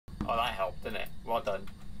Oh, that helped, didn't it? Well done.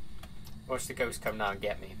 Watch the ghost come now and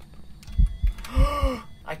get me.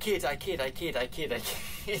 I kid.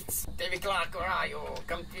 David Clark, where are you?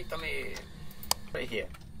 Come speak to me. Right here.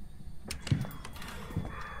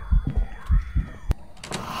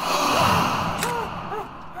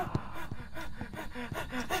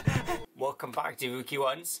 Welcome back to Rookie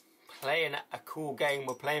Ones. Playing a cool game.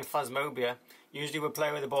 We're playing Phasmophobia. Usually we're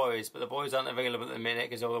playing with the boys, but the boys aren't available at the minute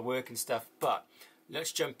because of all the work and stuff. But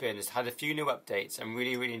let's jump in. It's had a few new updates. I'm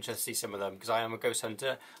really interested to see some of them because I am a ghost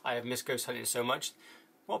hunter. I have missed ghost hunting so much.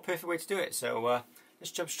 What a perfect way to do it. So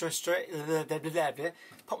let's jump straight.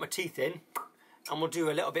 Pop my teeth in, and we'll do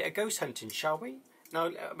a little bit of ghost hunting, shall we? Now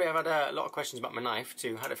I've had a lot of questions about my knife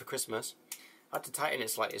too. Had it for Christmas. I had to tighten it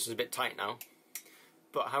slightly. It's a bit tight now.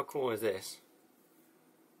 But how cool is this?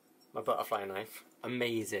 My butterfly knife.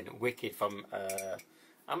 Amazing. Wicked from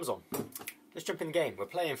Amazon. Let's jump in the game. We're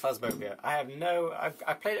playing Phasmophobia.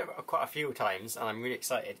 I've played it quite a few times and I'm really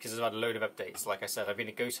excited because I've had a load of updates. Like I said, I've been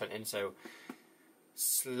a ghost hunting, so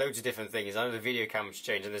loads of different things. I know the video camera's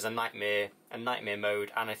changed and there's a nightmare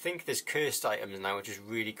mode, and I think there's cursed items now, which is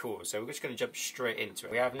really cool. So we're just going to jump straight into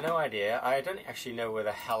it. We have no idea. I don't actually know where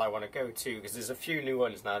the hell I want to go to because there's a few new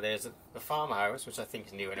ones now. There's the farmhouse, which I think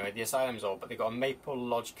is new anyway. The asylum's old, but they've got a Maple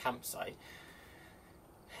Lodge campsite.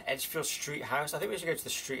 Edgefield Street House. I think we should go to the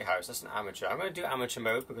Street House. That's an amateur. I'm going to do amateur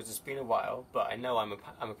mode because it's been a while, but I know I'm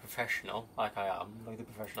a professional, like I am. Like the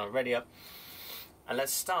professional. Ready up. And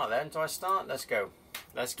let's start then. Do I start? Let's go.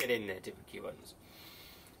 Let's get in there, Rookie Ones.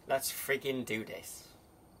 Let's friggin' do this.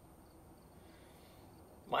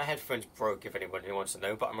 My headphones broke, if anyone who wants to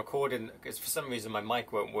know, but I'm recording because for some reason my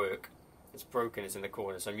mic won't work. It's broken, it's in the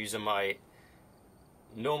corner, so I'm using my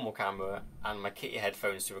normal camera and my kitty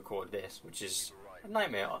headphones to record this, which is a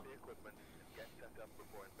nightmare.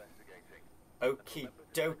 Okie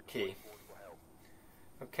dokie.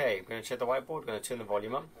 Okay, I'm going to check the whiteboard, going to turn the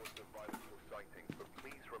volume up.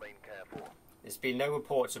 There's been no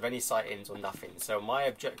reports of any sightings or nothing, so my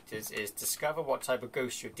objective is discover what type of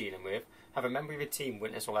ghost you're dealing with, have a member of your team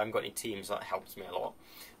witness, well I haven't got any teams, so that helps me a lot,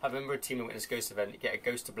 have a member of the team witness ghost event, get a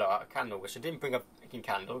ghost to blow out a candle, which I didn't bring a freaking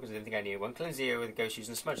candle because I didn't think I needed one, cleanse the area with a ghost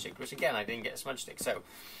using a smudge stick, which again I didn't get a smudge stick. So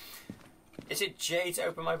is it J to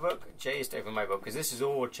open my book? J is to open my book because this is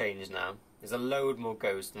all changed now. There's a load more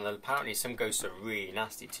ghosts, and apparently some ghosts are really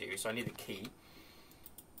nasty too, so I need the key.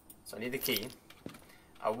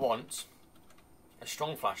 I want a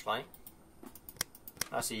strong flashlight.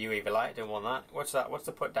 That's a UV light, don't want that. What's that? What's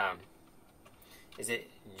the put down? Is it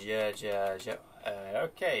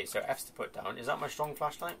okay, so F's to put down. Is that my strong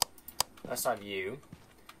flashlight? Let's have U.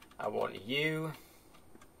 I want U.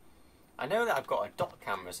 I know that I've got a dot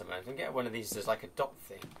camera somewhere. I can get one of these, there's like a dot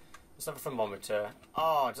thing. Let's have a thermometer.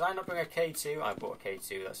 Oh, did I not bring a K2? I bought a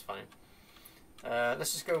K2, that's fine.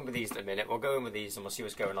 Let's just go in with these in a minute. We'll go in with these and we'll see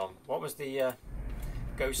what's going on. What was the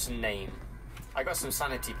ghost's name? I got some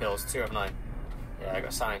sanity pills too, haven't I? Yeah, I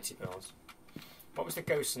got sanity pills. What was the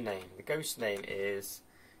ghost's name? The ghost's name is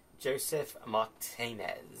Joseph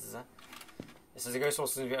Martinez. It says the ghost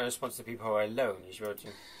also doesn't respond to people who are alone. You should be able to...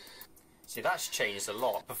 See, that's changed a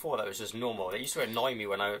lot. Before that was just normal. It used to annoy me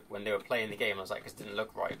when they were playing the game. I was like, because it didn't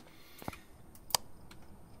look right.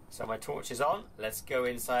 So my torch is on. Let's go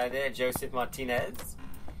inside there, Joseph Martinez.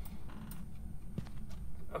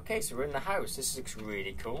 Okay, so we're in the house. This looks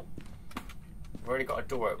really cool. I've already got a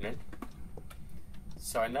door opening.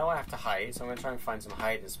 So I know I have to hide, so I'm going to try and find some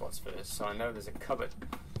hiding spots first. So I know there's a cupboard.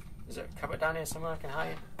 Is there a cupboard down here somewhere I can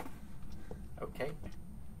hide? Okay.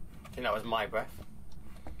 I think that was my breath.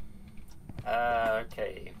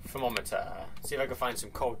 Okay, thermometer. See if I can find some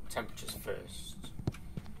cold temperatures first.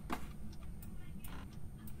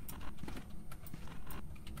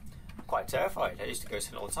 I'm quite terrified. I used to go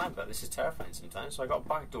to it all the time, but this is terrifying sometimes. So I got a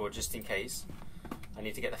back door just in case. I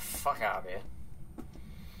need to get the fuck out of here.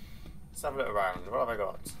 Let's have a look around. What have I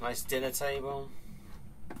got? Nice dinner table.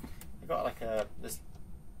 I got like a...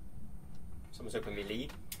 Someone's opened me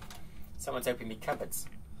lead. Someone's opened me cupboards.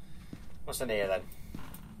 What's in here then?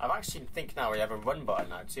 I'm actually thinking now we have a run button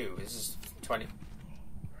now too. This is 20...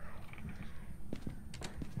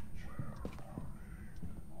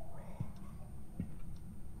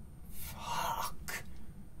 Fuck!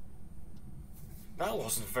 That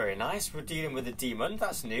wasn't very nice. We're dealing with a demon.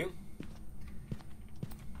 That's new.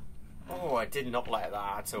 Oh, I did not like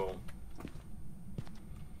that at all.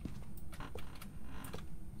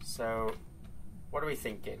 So, what are we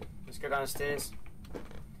thinking? Let's go downstairs.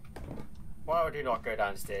 Why would we not go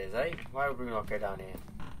downstairs, eh? Why would we not go down here?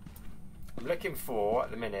 I'm looking for,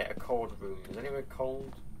 at the minute, a cold room. Is anywhere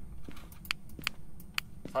cold?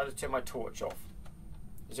 So I'll just turn my torch off.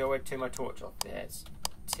 Is there a way to turn my torch off? Yeah, it's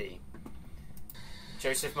empty.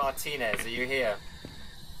 Joseph Martinez, are you here?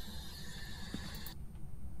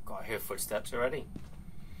 God, I hear footsteps already.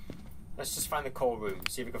 Let's just find the call room.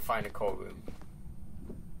 See if we can find a call room.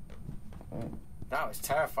 That was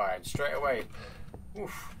terrifying. Straight away.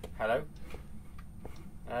 Oof. Hello.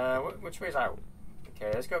 Which way's out?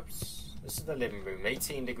 Okay, let's go. This is the living room.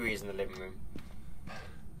 18 degrees in the living room.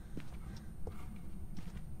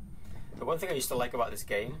 The one thing I used to like about this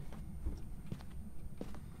game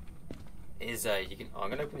is you can. Oh, I'm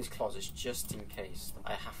gonna open these closets just in case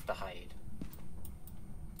I have to hide.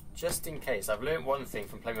 Just in case. I've learned one thing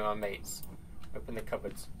from playing with my mates. Open the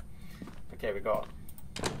cupboards. Okay, we got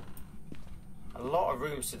a lot of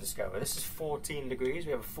rooms to discover. This is 14 degrees.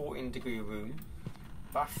 We have a 14-degree room.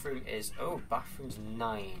 Bathroom is... Oh, bathroom's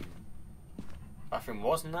 9. Bathroom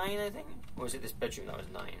was 9, I think? Or was it this bedroom that was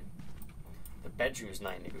 9? The bedroom's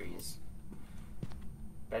 9 degrees.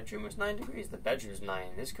 Bedroom was 9 degrees? The bedroom's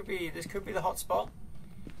 9. This could be the hot spot.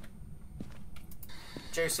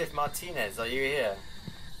 Joseph Martinez, are you here?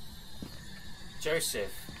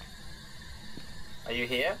 Joseph, are you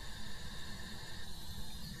here?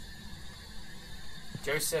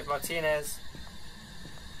 Joseph Martinez,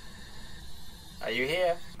 are you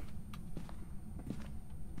here?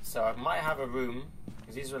 So I might have a room,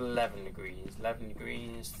 because these are 11 degrees. 11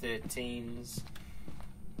 degrees, 13s.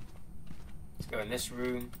 Let's go in this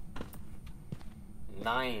room.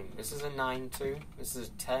 9. This is a 9 too. This is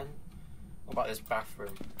a 10. What about this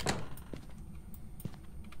bathroom?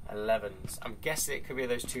 11s. I'm guessing it could be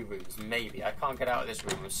those two rooms. Maybe. I can't get out of this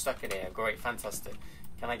room. I'm stuck in here. Great. Fantastic.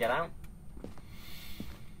 Can I get out?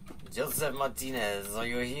 Joseph Martinez, are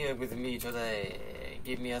you here with me today?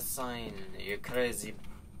 Give me a sign, you crazy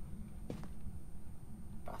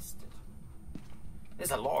bastard.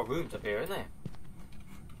 There's a lot of rooms up here, isn't there?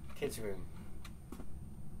 Kids' room.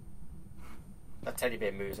 That teddy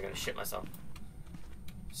bear moves, I'm going to shit myself.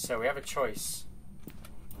 So we have a choice.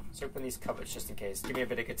 Let's open these cupboards just in case. Give me a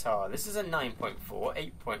bit of guitar. This is a 9.4,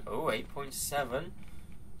 8.0, 8.7.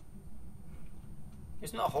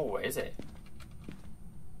 It's not a hallway, is it?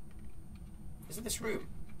 Is it this room?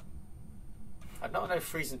 I've not know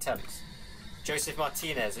freezing temps. Joseph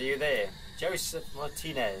Martinez, are you there? Joseph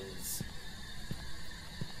Martinez.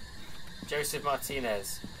 Joseph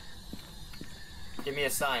Martinez. Give me a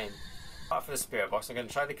sign. Apart from the spirit box, I'm going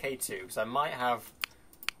to try the K2 because I might have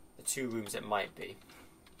the two rooms it might be.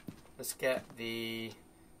 Let's get the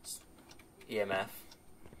EMF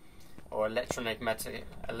or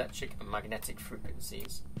electric magnetic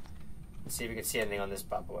frequencies. Let's see if we can see anything on this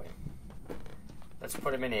bad boy. Let's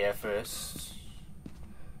put him in here first.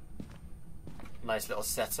 Nice little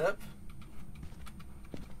setup.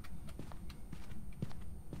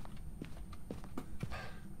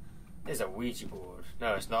 There's a Ouija board.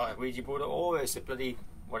 No, it's not a Ouija board at all. It's a bloody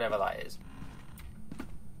whatever that is.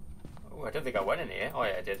 Oh, I don't think I went in here. Oh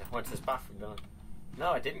yeah, I did. I went to this bathroom, didn't I?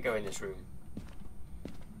 No, I didn't go in this room.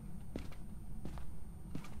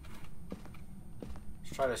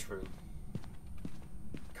 Let's try this room.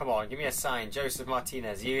 Come on, give me a sign. Joseph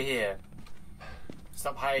Martinez, you here?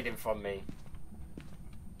 Stop hiding from me.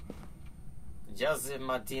 Joseph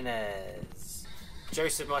Martinez.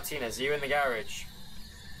 Joseph Martinez, are you in the garage?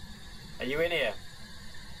 Are you in here?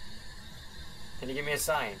 Can you give me a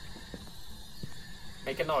sign?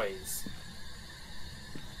 Make a noise.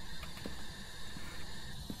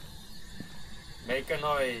 Make a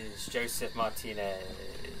noise, Joseph Martinez.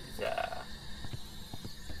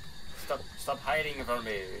 Stop hiding from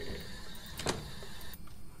me.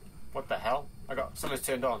 What the hell? Something's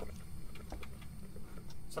turned on.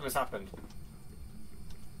 Something's happened.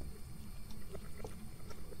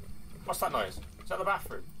 What's that noise? Is that the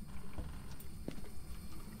bathroom?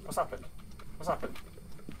 What's happened? What's happened?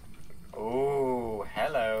 Oh,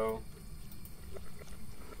 hello.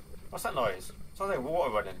 What's that noise? Sounds like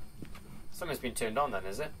water running. Something's been turned on then,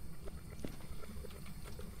 is it?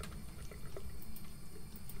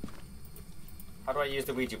 How do I use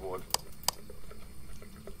the Ouija board?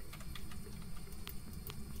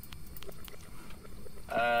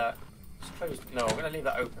 It's closed. No, I'm going to leave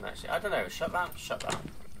that open actually. I don't know. Shut that. Shut that.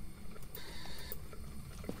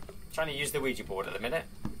 Trying to use the Ouija board at the minute.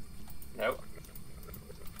 No.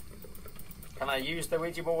 Can I use the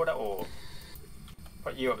Ouija board at all?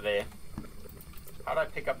 Put you up there. How do I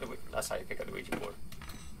pick up the... That's how you pick up the Ouija board.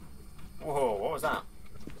 Whoa, what was that?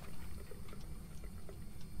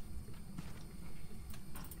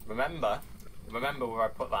 Remember where I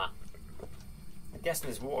put that. I'm guessing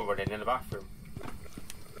there's water running in the bathroom.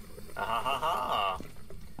 Ah ha ha ha!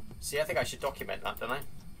 See, I think I should document that, don't I?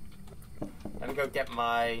 Let me go get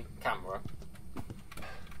my camera.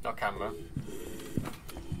 Not camera.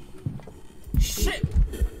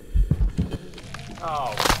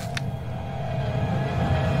 Oh.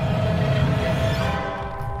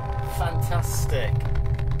 Fantastic.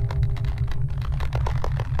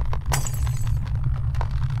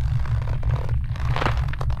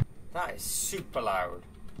 That is super loud.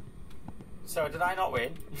 So did I not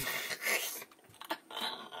win?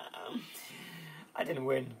 I didn't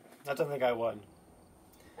win. I don't think I won.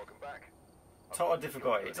 Welcome back. Total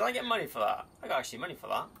difficulty. Did I get money for that? I got actually money for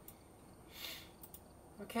that.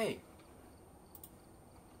 Okay.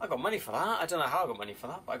 I got money for that. I don't know how I got money for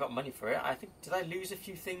that, but I got money for it. I think, did I lose a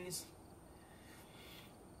few things?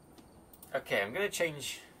 Okay, I'm going to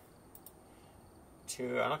change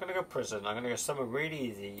to, I'm not going to go prison. I'm going to go somewhere really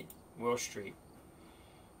easy. Wall Street.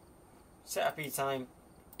 Set up e-time.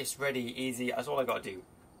 It's ready, easy. That's all I got to do.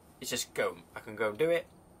 It's just go. I can go and do it.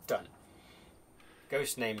 Done.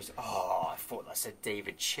 Ghost names. Oh, I thought that said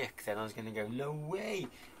David Chick. Then I was going to go, no way.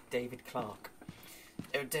 David Clark.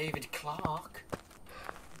 Oh, David Clark.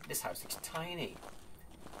 This house looks tiny.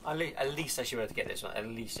 At least I should be able to get this one. At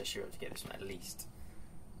least I should be able to get this one. At least.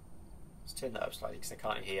 Let's turn that up slightly because I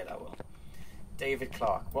can't hear that well. David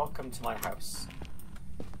Clark. Welcome to my house.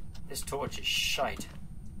 This torch is shite.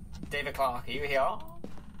 David Clark, are you here?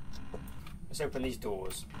 Let's open these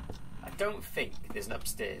doors. I don't think there's an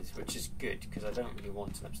upstairs, which is good because I don't really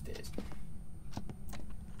want an upstairs.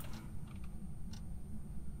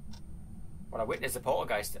 Well, I witnessed the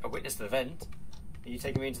poltergeist. I witnessed the vent. Are you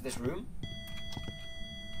taking me into this room?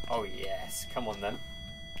 Oh yes, come on then.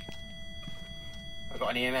 I've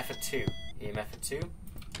got an EMF of 2. EMF of 2.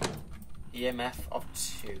 EMF of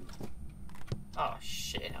 2. Oh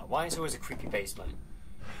shit, now why is there always a creepy basement?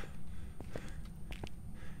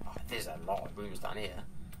 Oh, there's a lot of rooms down here.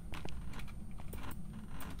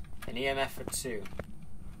 An EMF of 2.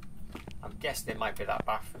 I'm guessing it might be that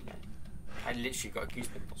bathroom then. I literally got goose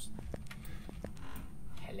pimples.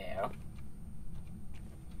 Hello?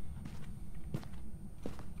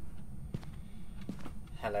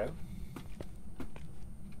 Hello?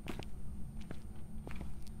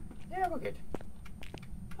 Yeah, we're good.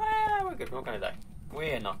 Ah, we're good. We're not gonna die.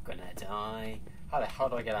 We're not gonna die. How the hell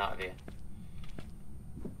do I get out of here?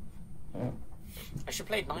 I should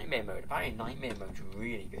play Nightmare Mode. Apparently Nightmare Mode's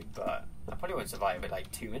really good, but I probably won't survive it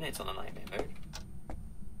like 2 minutes on the Nightmare Mode.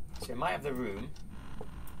 So we might have the room.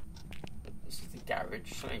 This is the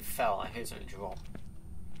garage. Something fell. I heard something drop.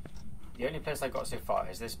 The only place I got so far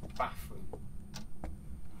is this bathroom.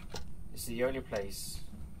 This is the only place.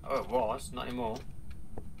 Oh, it was. Not anymore.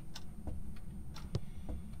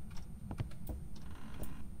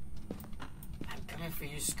 I'm coming for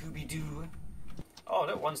you, Scooby-Doo. Oh,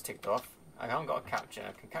 look, one's ticked off. I haven't got a capture.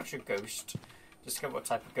 I can capture a ghost. Discover what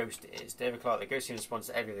type of ghost it is. David Clark, the ghost team responds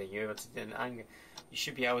to everything. You're able to anger. You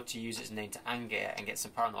should be able to use its name to anger and get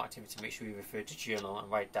some paranormal activity. Make sure you refer to journal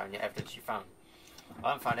and write down your evidence you found. I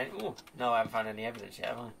haven't found any. Oh, no, I haven't found any evidence yet,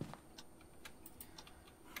 have I?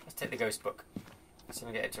 Let's take the ghost book. Let's see if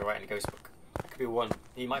I can get it to write in the ghost book. That could be one.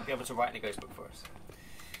 He might be able to write in the ghost book for us.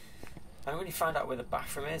 I haven't really found out where the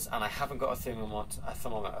bathroom is, and I haven't got a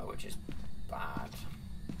thermometer, which is bad.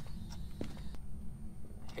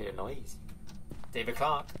 I hear a noise. David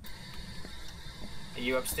Clark, are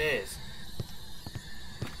you upstairs?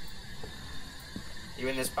 Are you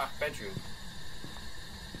in this back bedroom?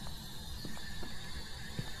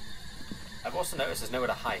 I've also noticed there's nowhere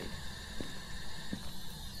to hide.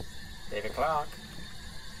 David Clark,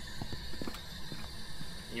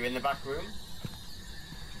 are you in the back room?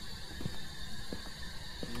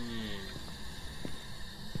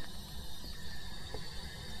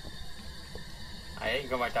 I ain't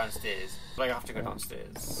going right downstairs, but I have to go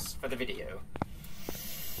downstairs for the video.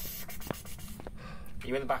 Are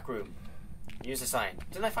you in the back room? Use the sign.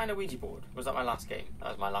 Didn't I find a Ouija board? Was that my last game? That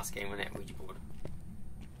was my last game, wasn't it? Ouija board.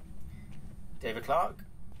 David Clark?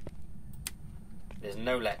 There's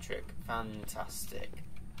no electric. Fantastic.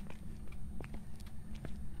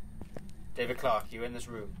 David Clark, you in this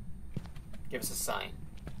room? Give us a sign.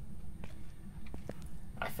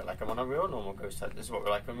 I feel like I'm on a real normal ghost hunt. This is what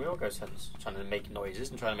we're like on real ghost hunts. Trying to make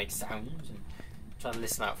noises and trying to make sounds and trying to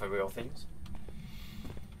listen out for real things.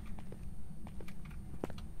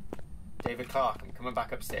 David Clark, I'm coming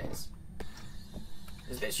back upstairs.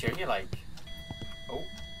 There's a bit showing you like... Oh.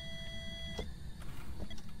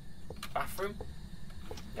 Bathroom?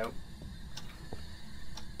 Nope.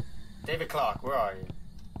 David Clark, where are you?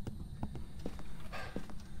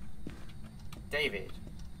 David.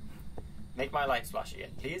 Make my lights flash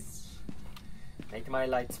again, please. Make my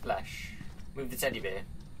lights flash. Move the teddy bear.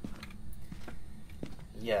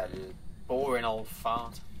 Yeah, boring old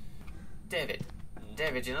fart. David.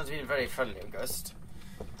 David, you're not being very friendly, August.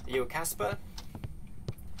 Are you a Casper?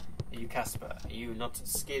 Are you Casper? Are you not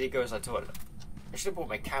scared of ghosts at all? I should have brought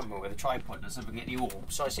my camera with a tripod and see if I can get any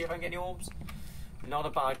orbs. So I see if I can get any orbs. Not a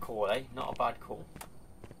bad call, eh? Not a bad call.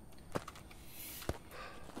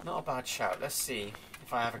 Not a bad shout. Let's see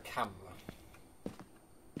if I have a camera.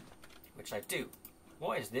 Which I do.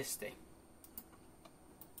 What is this thing?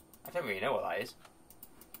 I don't really know what that is.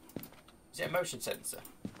 Is it a motion sensor?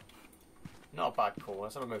 Not a bad call.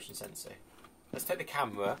 Let's have a motion sensor. Let's take the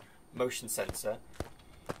camera, motion sensor.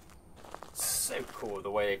 So cool the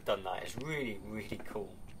way they've done that. It's really, really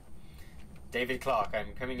cool. David Clark,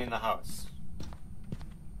 I'm coming in the house.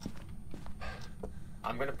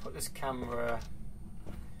 I'm going to put this camera...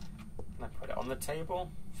 Can I put it on the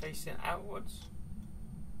table? Facing outwards?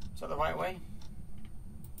 Is that the right way?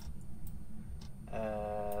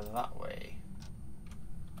 That way.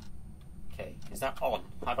 Okay, is that on?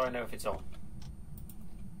 How do I know if it's on?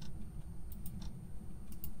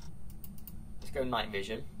 Let's go night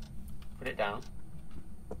vision. Put it down.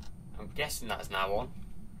 I'm guessing that's now on.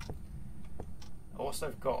 Also,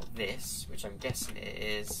 I've got this, which I'm guessing it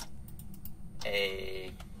is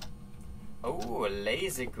a... Oh, a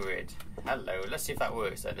laser grid. Hello, let's see if that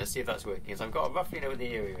works then. Let's see if that's working. So I've got to roughly know what the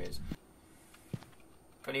area is.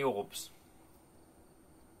 Got any orbs?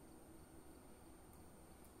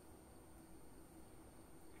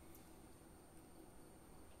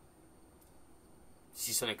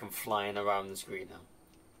 See something come flying around the screen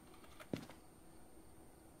now.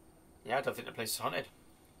 Yeah, I don't think the place is haunted.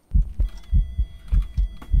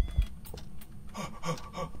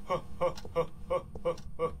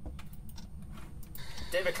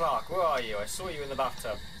 David Clark, where are you? I saw you in the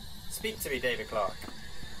bathtub. Speak to me, David Clark.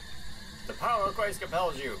 The power of Christ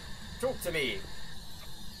compels you. Talk to me.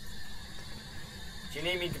 Do you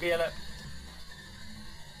need me to be a...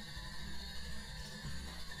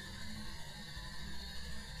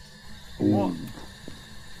 What?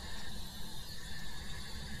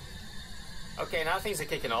 Okay, now things are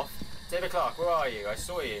kicking off. David Clark, where are you? I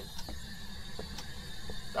saw you.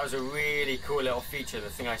 That was a really cool little feature, the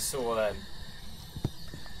thing I saw then.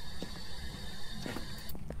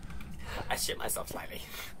 I shit myself slightly.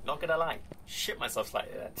 Not gonna lie. Shit myself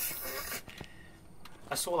slightly then.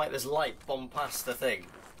 I saw like this light bomb past the thing.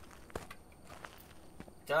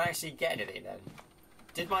 Did I actually get anything then?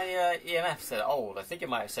 Did my EMF say old? I think it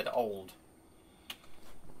might have said old.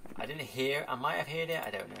 I didn't hear. I might have heard it. I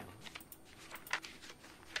don't know.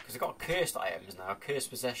 Because I got cursed items now. Cursed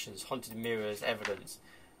possessions, haunted mirrors, evidence.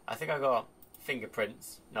 I think I got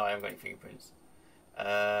fingerprints. No, I haven't got any fingerprints.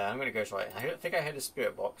 I'm going to go try it. I think I heard the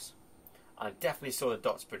spirit box. I definitely saw the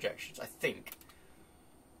dots projections. I think.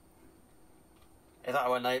 Is that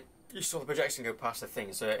when you saw the projection go past the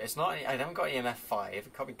thing? So it's not. I haven't got EMF 5.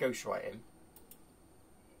 It can't be ghostwriting.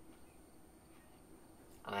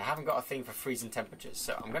 And I haven't got a thing for freezing temperatures.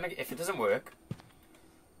 So I'm gonna. If it doesn't work,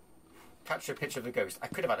 capture a picture of the ghost. I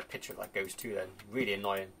could have had a picture of that ghost too. Then really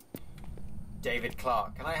annoying. David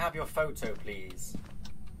Clark, can I have your photo, please?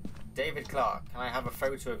 David Clark, can I have a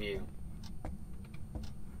photo of you?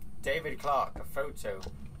 David Clark, a photo.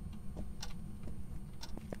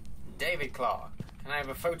 David Clark, can I have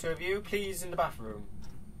a photo of you, please, in the bathroom?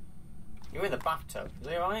 You're in the bathtub, is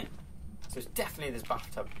that right? So it's definitely this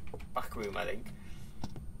bathtub back room, I think.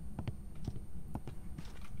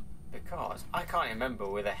 Because I can't remember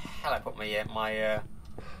where the hell I put my EMF.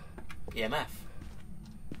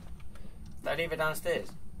 Did I leave it downstairs?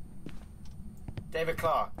 David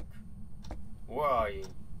Clark, where are you?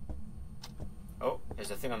 Oh, there's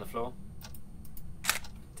a thing on the floor.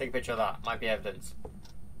 Take a picture of that. Might be evidence.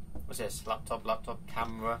 What's this? Laptop,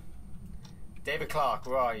 camera. David Clark,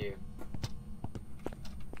 where are you?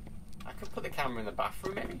 I could put the camera in the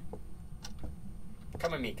bathroom, maybe?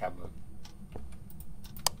 Come with me, camera.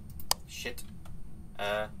 Shit.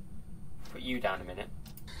 Put you down a minute.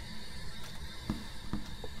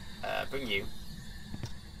 Bring you.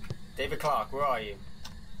 David Clark, where are you?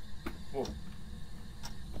 Whoa.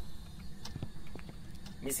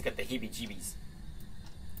 Music got the heebie-jeebies.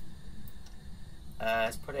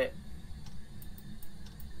 Let's put it...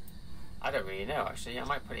 I don't really know, actually. I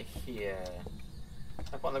might put it here. Can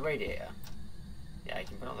I put it on the radiator? Yeah, I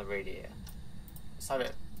can put it on the radiator. Let's have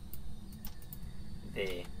it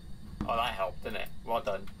there. Oh, that helped, didn't it? Well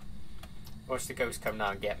done. Watch the ghost come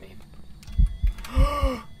now and get me.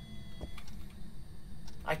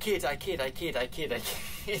 I kid. I kid.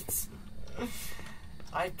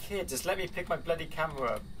 Just let me pick my bloody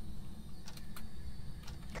camera up.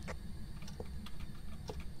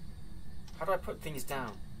 How do I put things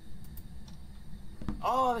down?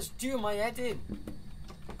 Oh, there's dew in my head in.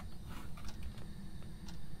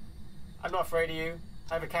 I'm not afraid of you.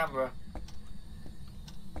 I have a camera.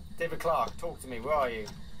 David Clark, talk to me. Where are you?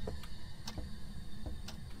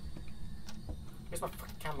 Where's my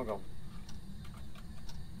fucking camera gone?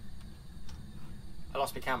 I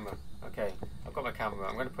lost my camera. Okay, I've got my camera.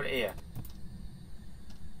 I'm going to put it here.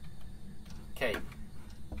 Okay.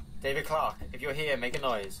 David Clark, if you're here, make a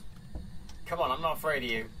noise. Come on, I'm not afraid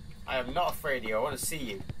of you. I am not afraid of you. I want to see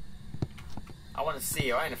you. I want to see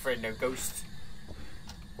you. I ain't afraid of no ghost.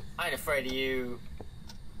 I ain't afraid of you.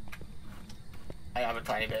 I am a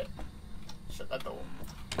tiny bit. Shut that door.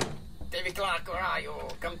 David Clark, where are you?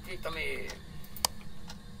 Come speak to me.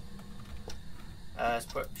 Let's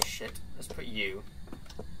put shit. Let's put you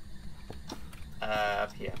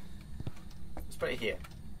up here. Let's put it here.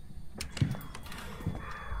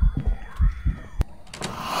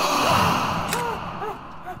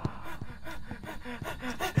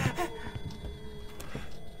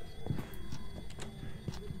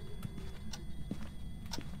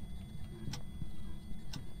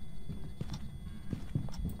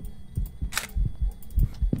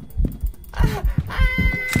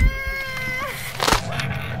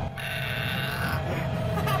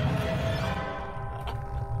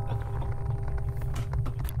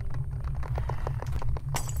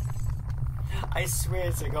 I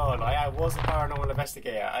swear to God, I was a paranormal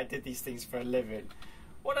investigator. I did these things for a living.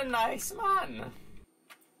 What a nice man.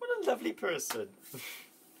 What a lovely person.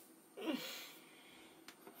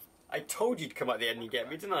 I told you to come at the end and get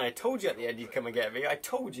me, didn't I? I told you at the end you'd come and get me. I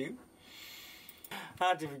told you.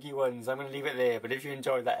 Different ones. I'm going to leave it there. But if you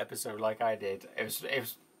enjoyed that episode like I did, it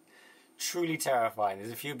was truly terrifying.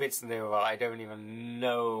 There's a few bits in there where I don't even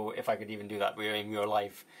know if I could even do that in real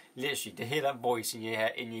life. Literally, to hear that voice in your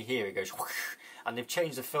ear, it goes whoosh, and they've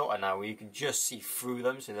changed the filter now where you can just see through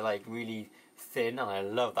them, so they're like really thin, and I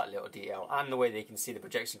love that little detail, and the way they can see the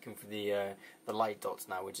projection come through the light dots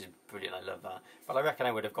now, which is brilliant. I love that. But I reckon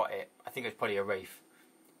I would have got it. I think it was probably a Wraith,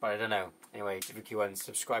 but I don't know. Anyway, different Q1s,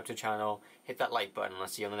 subscribe to the channel, hit that like button, and I'll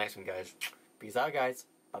see you on the next one, guys. Peace out, guys.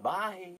 Bye bye.